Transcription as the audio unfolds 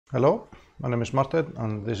Hello, my name is Martin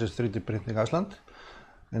and this is 3D Printing Iceland.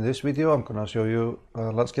 In this video I'm gonna show you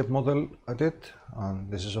a landscape model I did,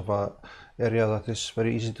 and this is of an area that is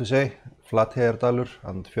very easy to say, Flateyjardalur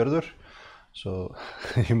and Fjörður. So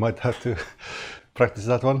you might have to practice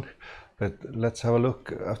that one, but let's have a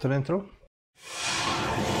look after the intro.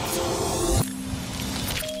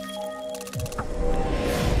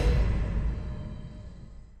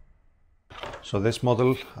 So this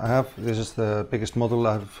model I have, this is the biggest model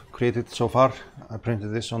I've created so far. I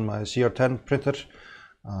printed this on my CR10 printer,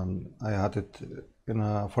 and I had it in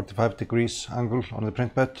a 45 degrees angle on the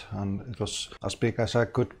print bed, and it was as big as I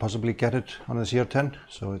could possibly get it on the CR10,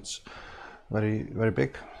 so it's very, very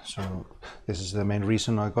big. So this is the main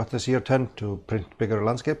reason I got the CR10, to print bigger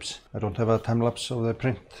landscapes. I don't have a time-lapse of the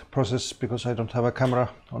print process because I don't have a camera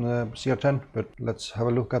on the CR10, but let's have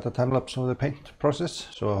a look at the time-lapse of the paint process.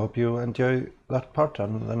 So I hope you enjoy that part,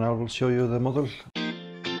 and then I will show you the model.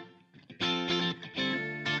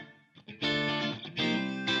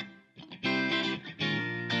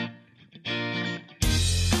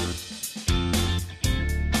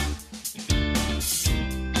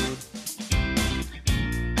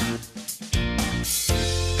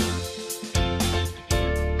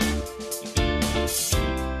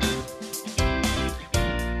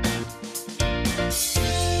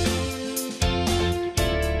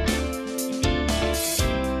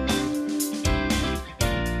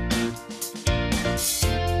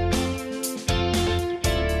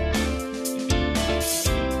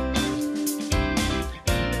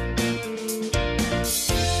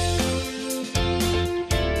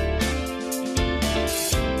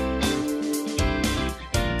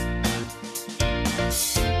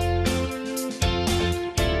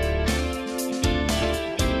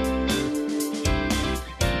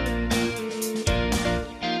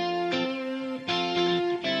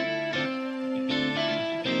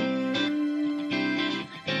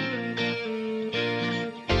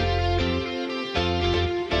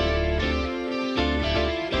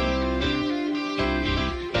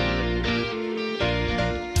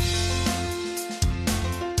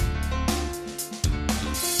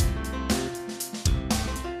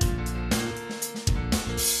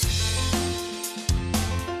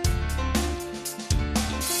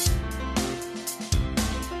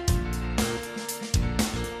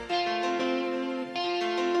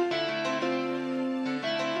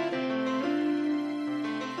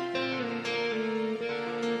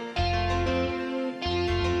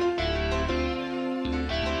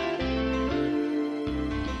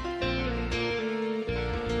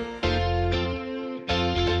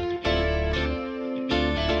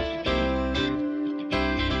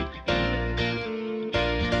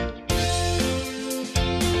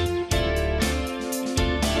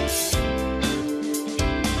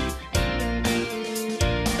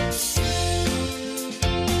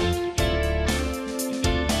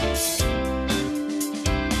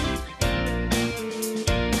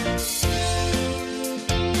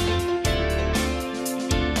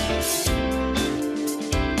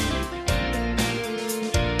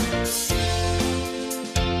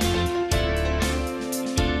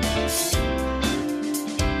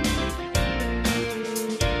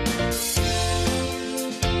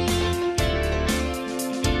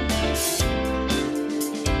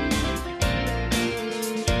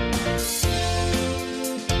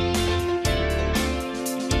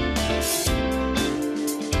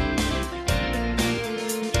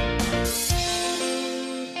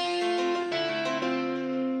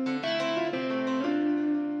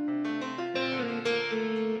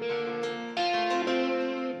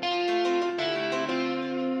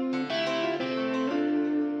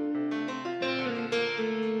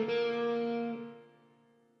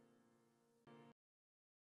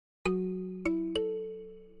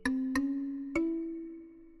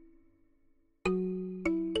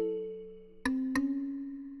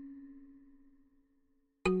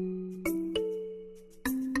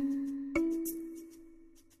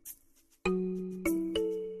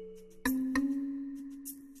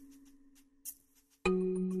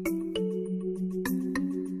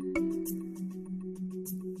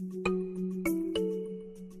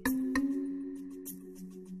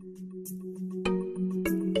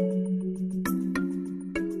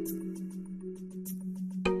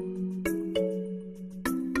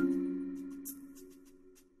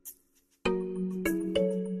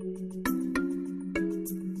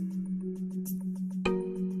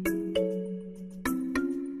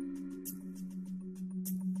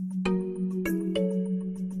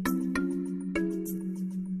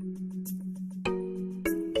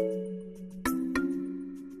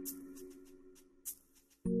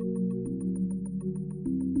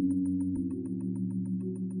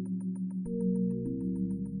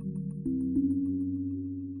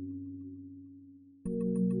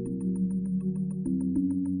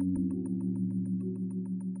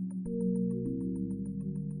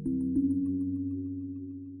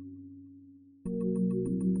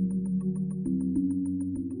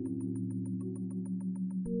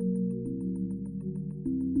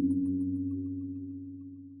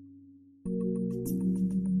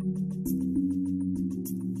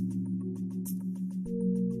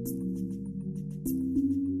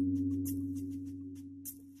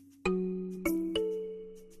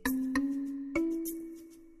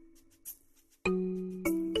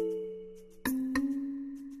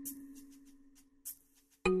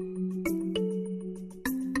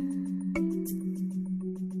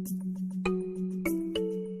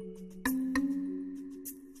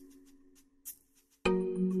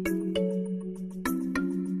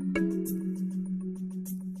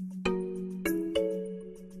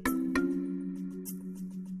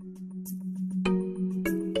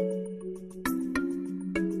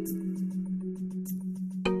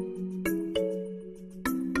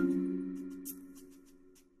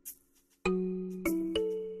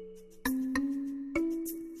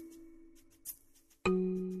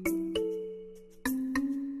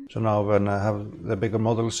 So now when I have the bigger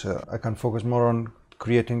models, I can focus more on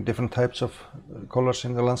creating different types of colors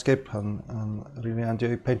in the landscape, and really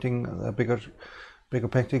enjoy painting the bigger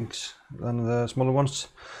paintings than the smaller ones.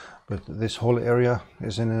 But this whole area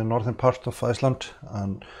is in the northern part of Iceland,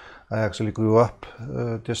 and I actually grew up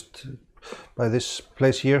just by this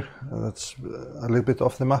place here. That's a little bit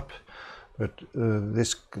off the map, but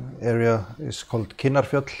this area is called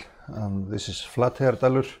Kinnarfjall, and this is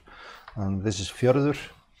Flateyjardalur, and this is Fjörður,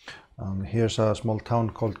 and here's a small town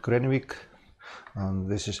called Grenivík, and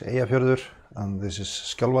this is Eyjafjörður, and this is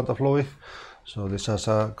Skjálfandaflói. So this has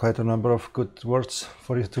quite a number of good words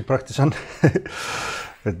for you to practice on.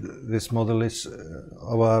 But this model is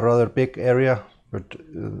of a rather big area, but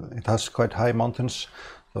it has quite high mountains.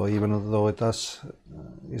 So even though it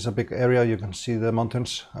is a big area, you can see the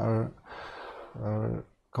mountains are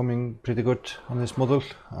coming pretty good on this model.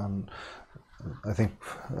 And I think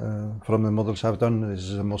from the models I've done, this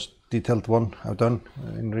is the most detailed one I've done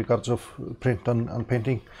in regards of print and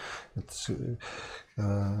painting. It's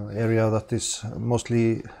area that is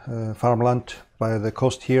mostly farmland by the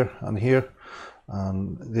coast here and here,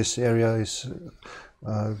 and this area is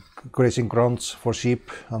grazing grounds for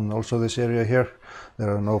sheep, and also this area here.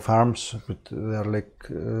 There are no farms, but they are like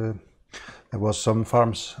there was some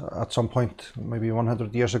farms at some point, maybe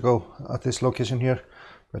 100 years ago, at this location here,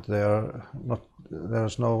 but they are not.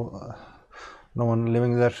 There's no one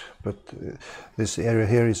living there. But this area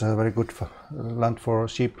here is a very good land for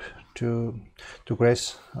sheep to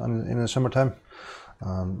graze in the summertime.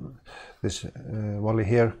 This valley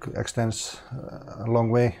here extends a long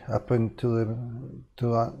way up into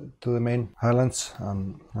the main highlands,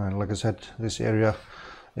 and like I said, this area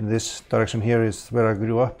in this direction here is where I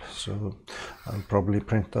grew up. So I'll probably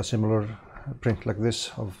print a similar print like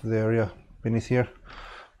this of the area beneath here.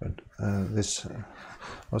 But this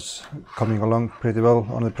was coming along pretty well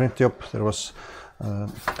on the print job. There was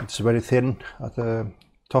it's very thin at the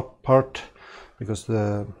top part, because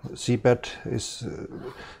the seabed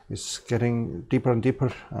is getting deeper and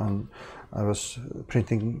deeper, and I was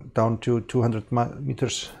printing down to 200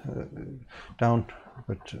 meters down,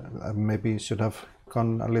 but I maybe should have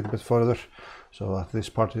gone a little bit further. So at this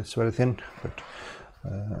part it's very thin, but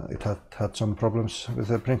it had some problems with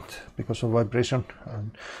the print because of vibration,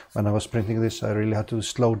 and when I was printing this I really had to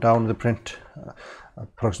slow down the print.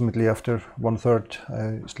 Approximately after 1/3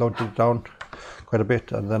 I slowed it down quite a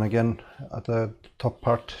bit, and then again at the top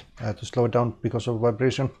part I had to slow it down because of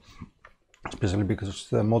vibration, especially because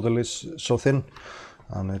the model is so thin,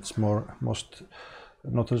 and it's most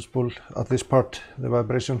noticeable at this part, the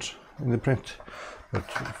vibrations in the print. But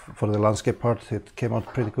for the landscape part it came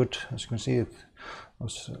out pretty good. As you can see, it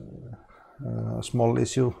was a small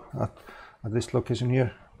issue at this location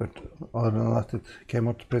here, but other than that it came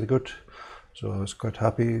out pretty good. So I was quite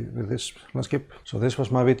happy with this landscape. So this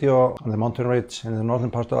was my video on the mountain range in the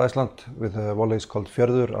northern part of Iceland with the valleys called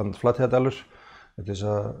Fjörður and Flateyjardalur. It is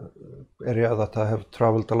an area that I have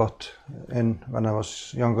traveled a lot in when I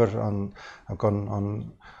was younger, and I've gone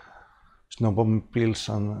on snowmobiles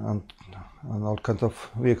and all kinds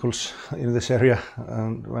of vehicles in this area,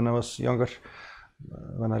 and when I was younger,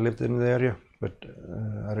 when I lived in the area. But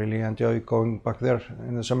I really enjoy going back there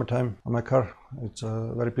in the summertime on my car. It's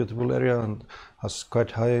a very beautiful area and has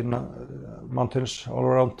quite high mountains all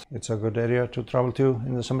around. It's a good area to travel to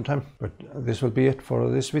in the summertime. But this will be it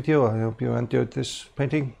for this video. I hope you enjoyed this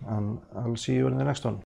painting, and I'll see you in the next one.